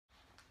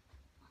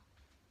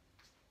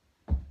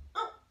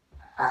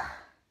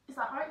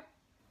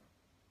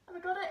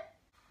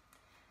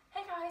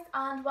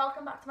and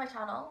welcome back to my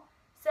channel.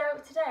 So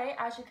today,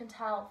 as you can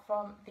tell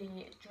from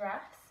the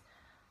dress,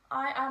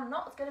 I am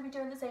not going to be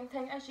doing the same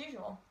thing as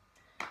usual.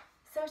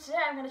 So today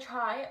I'm going to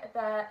try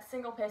the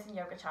single person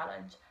yoga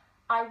challenge.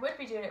 I would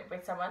be doing it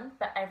with someone,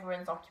 but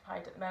everyone's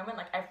occupied at the moment,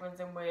 like everyone's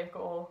in work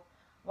or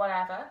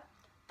whatever.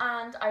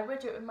 And I would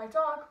do it with my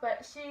dog,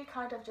 but she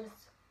kind of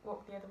just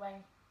walked the other way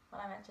when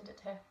I mentioned it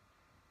to her,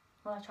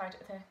 when I tried it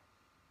with her.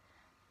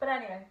 But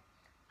anyway,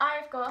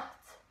 I've got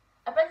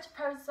a bunch of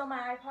poses on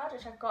my iPad,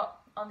 which I've got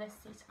on this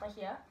seat right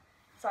here,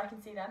 so I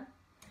can see them.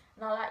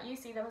 And I'll let you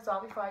see them as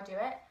well before I do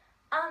it.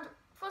 And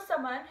for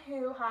someone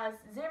who has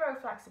zero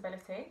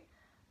flexibility,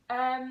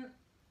 or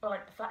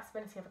like the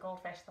flexibility of a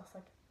goldfish, that's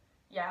like,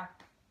 yeah,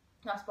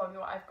 that's probably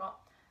what I've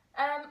got.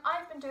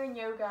 I've been doing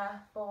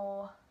yoga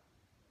for,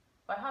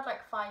 well, I've had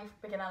like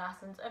 5 beginner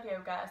lessons of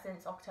yoga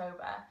since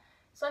October.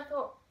 So I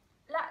thought,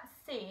 let's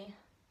see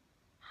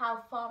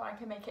how far I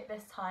can make it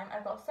this time.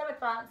 I've got some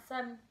advanced,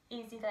 some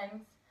easy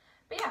things.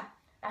 But yeah,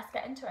 let's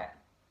get into it.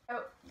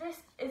 So this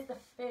is the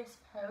first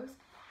pose.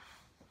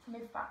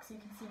 Move back so you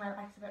can see my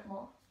legs a bit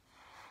more.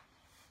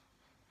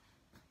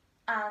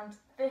 And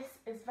this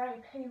is very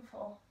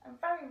painful and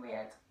very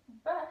weird,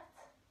 but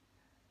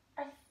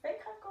I think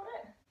I've got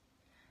it.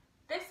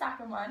 This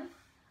second one,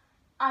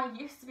 I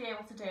used to be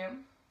able to do,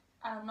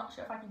 and I'm not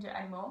sure if I can do it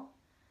anymore,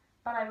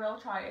 but I will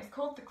try. It's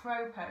called the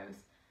crow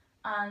pose,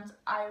 and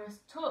I was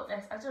taught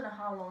this, I don't know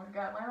how long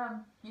ago. My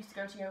mum used to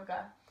go to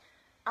yoga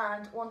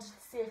and wanted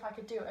to see if I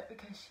could do it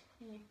because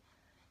she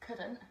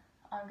couldn't.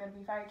 I'm going to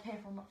be very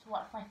careful not to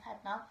whack my head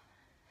now.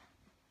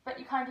 But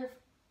you kind of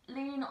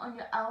lean on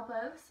your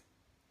elbows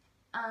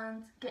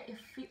and get your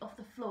feet off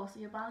the floor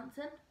so you're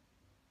balancing.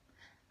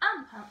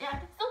 I'm proud. Yeah, I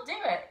can still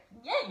do it.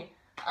 Yay!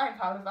 I'm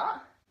proud of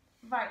that.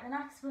 Right, the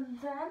next one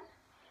then.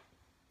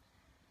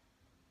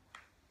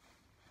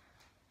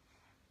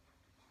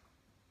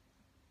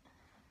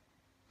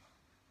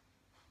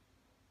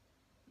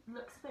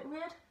 Looks a bit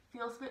weird,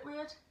 feels a bit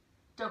weird.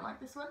 Don't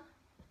like this one.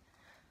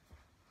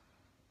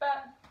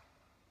 But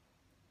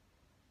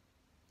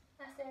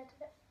let's see how I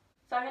did it.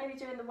 So I'm going to be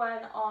doing the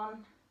one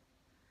on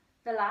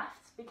the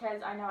left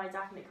because I know I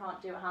definitely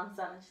can't do a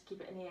handstand and just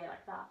keep it in the air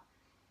like that.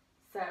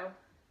 So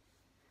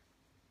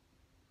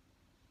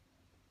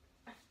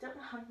I don't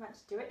know how you're meant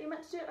to do it. You're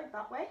meant to do it like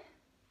that way.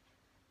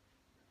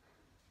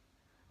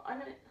 I'm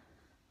gonna.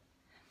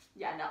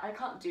 Yeah, no, I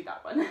can't do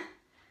that one.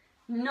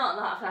 Not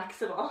that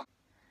flexible.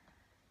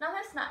 Now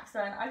this next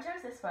one, I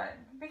chose this one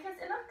because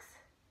it looks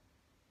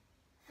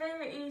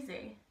very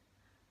easy,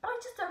 but I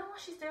just don't know what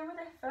she's doing with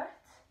her foot.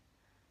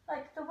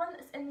 Like the one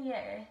that's in the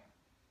air,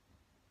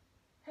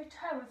 her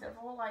toes are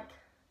all like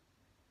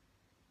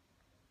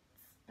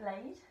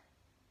splayed,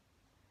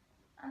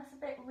 and it's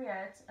a bit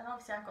weird. And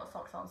obviously I've got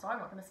socks on, so I'm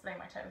not going to splay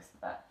my toes,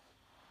 but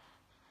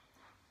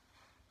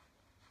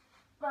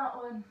that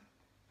one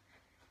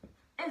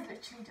is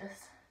literally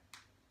just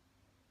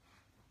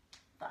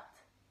that,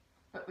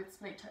 but with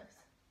splayed toes.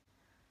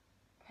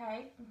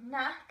 Okay,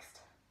 next,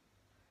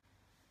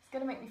 it's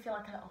going to make me feel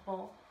like a little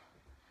ball.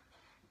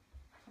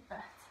 I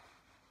bet.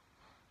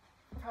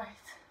 Right,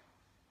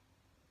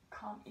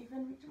 can't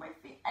even reach my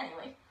feet.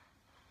 Anyway,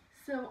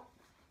 so,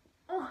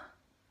 oh,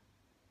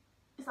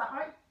 is that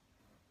right?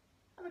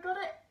 Have I got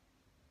it?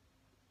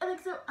 I think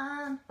so,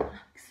 and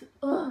relax.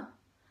 Oh.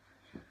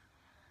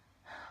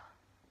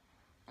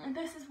 And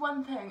this is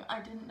one thing I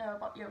didn't know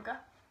about yoga,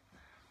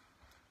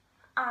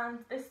 and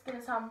this is going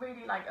to sound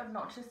really like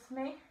obnoxious to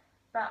me,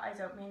 but I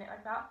don't mean it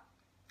like that.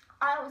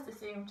 I always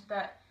assumed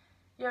that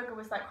yoga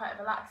was like quite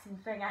a relaxing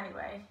thing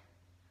anyway,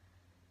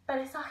 but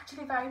it's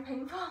actually very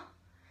painful.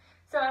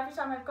 So every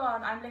time I've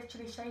gone, I'm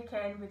literally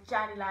shaking with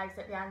jelly legs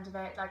at the end of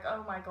it, like,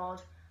 oh my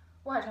god,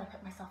 why did I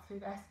put myself through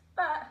this?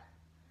 But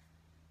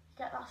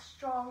you get that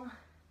strong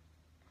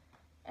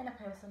inner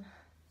person.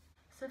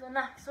 So the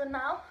next one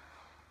now,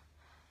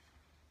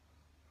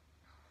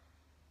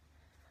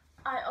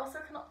 I also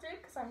cannot do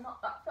because I'm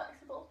not that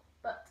flexible,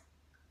 but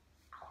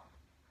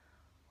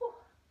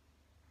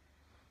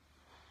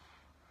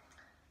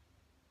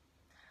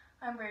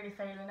I'm really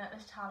failing at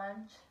this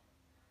challenge.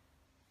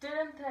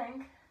 Didn't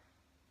think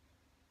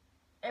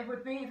it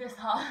would be this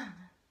hard,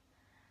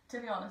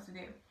 to be honest with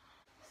you.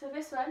 So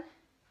this one,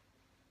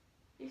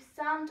 you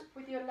stand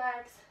with your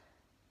legs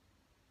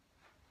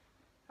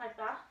like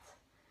that,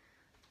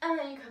 and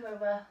then you come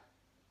over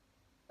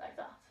like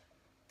that,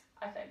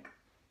 I think.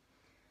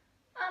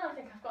 And I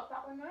think I've got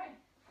that one right.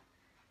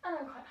 And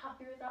I'm quite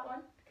happy with that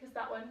one, because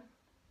that one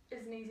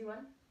is an easy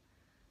one.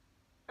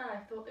 And I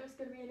thought it was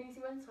going to be an easy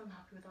one, so I'm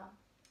happy with that.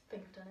 I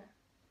think I've done it.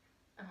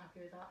 I'm happy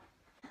with that.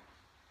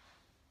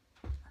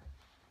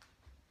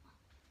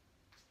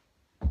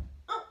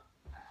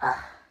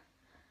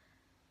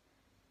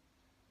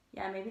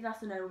 Yeah, maybe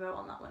that's a no-go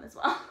on that one as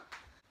well.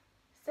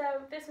 So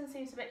this one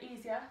seems a bit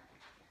easier.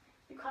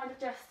 You kind of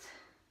just,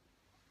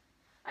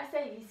 I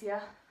say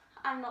easier,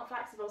 I'm not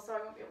flexible so I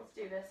won't be able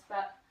to do this,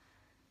 but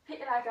pick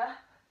your leg up,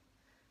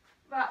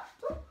 wrap,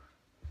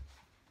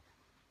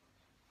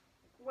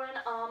 one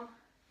arm,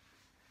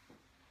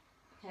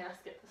 here let's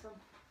skip this one.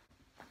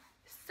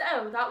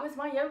 So that was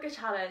my yoga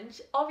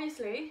challenge.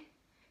 Obviously,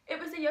 it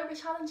was a yoga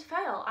challenge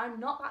fail. I'm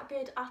not that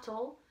good at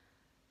all.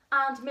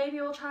 And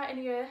maybe we'll try it in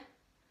a year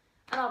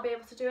and I'll be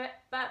able to do it,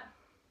 but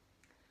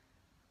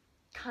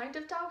kind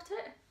of doubt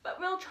it. But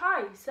we'll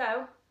try.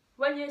 So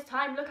 1 year's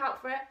time, look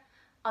out for it.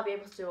 I'll be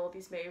able to do all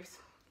these moves.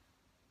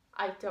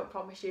 I don't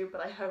promise you,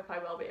 but I hope I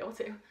will be able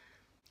to.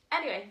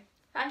 Anyway,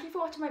 thank you for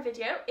watching my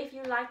video. If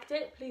you liked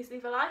it, please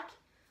leave a like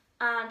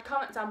and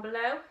comment down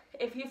below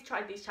if you've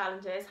tried these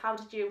challenges. How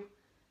did you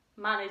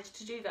manage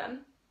to do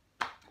them?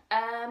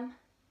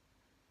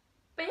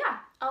 But yeah,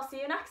 I'll see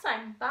you next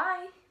time.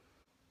 Bye.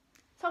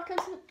 So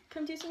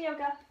come do some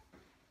yoga.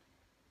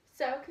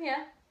 So come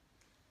here.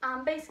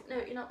 No,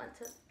 you're not meant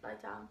to lie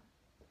down.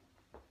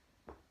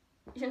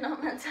 You're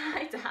not meant to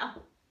lie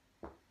down.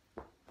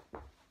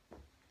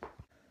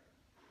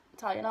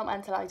 Tal, you're not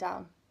meant to lie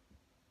down.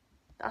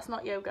 That's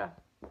not yoga.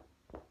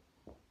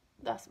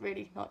 That's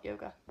really not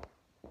yoga.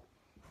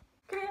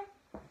 Come here.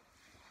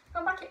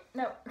 Come back here.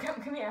 No,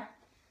 come here.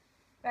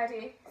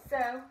 Ready?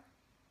 So,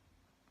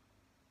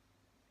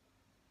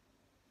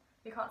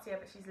 you can't see her,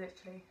 but she's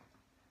literally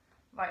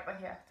right by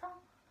here.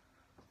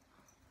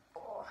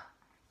 Oh,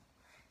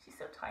 she's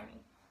so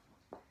tiny.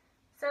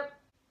 So,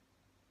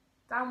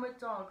 downward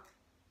dog.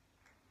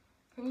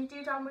 Can you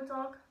do downward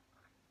dog?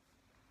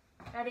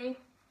 Ready?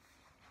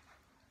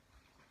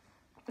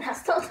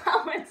 That's not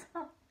downward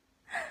dog.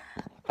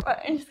 Right,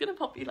 I'm just gonna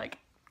pop you like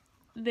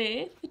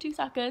there for 2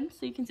 seconds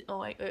so you can see. Oh,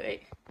 wait.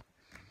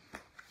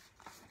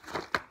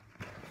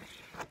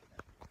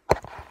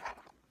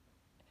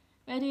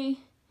 Ready?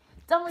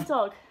 Downward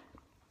dog.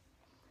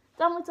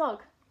 Downward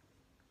dog.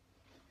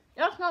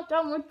 That's not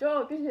downward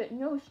dog, is it?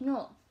 No, it's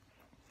not.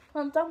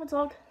 Come on, downward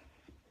dog.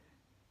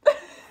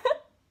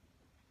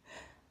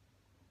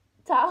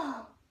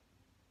 Tal.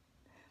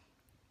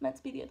 Meant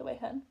to be the other way,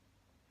 hun.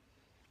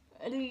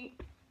 Ready?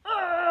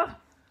 Come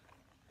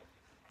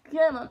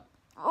on.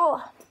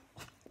 Oh.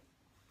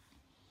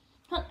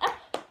 Come on, up.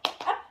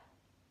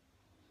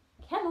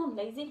 Come on,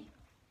 lazy.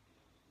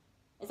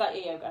 Is that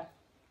your yoga?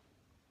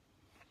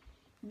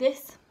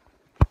 This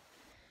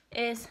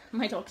is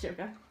my dog's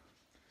yoga.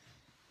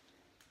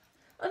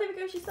 Oh, there we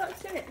go, she started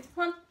doing it.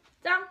 Come on,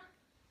 down.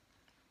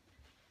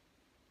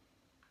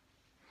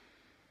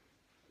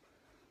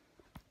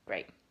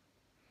 Great.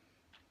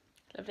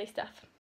 Lovely stuff.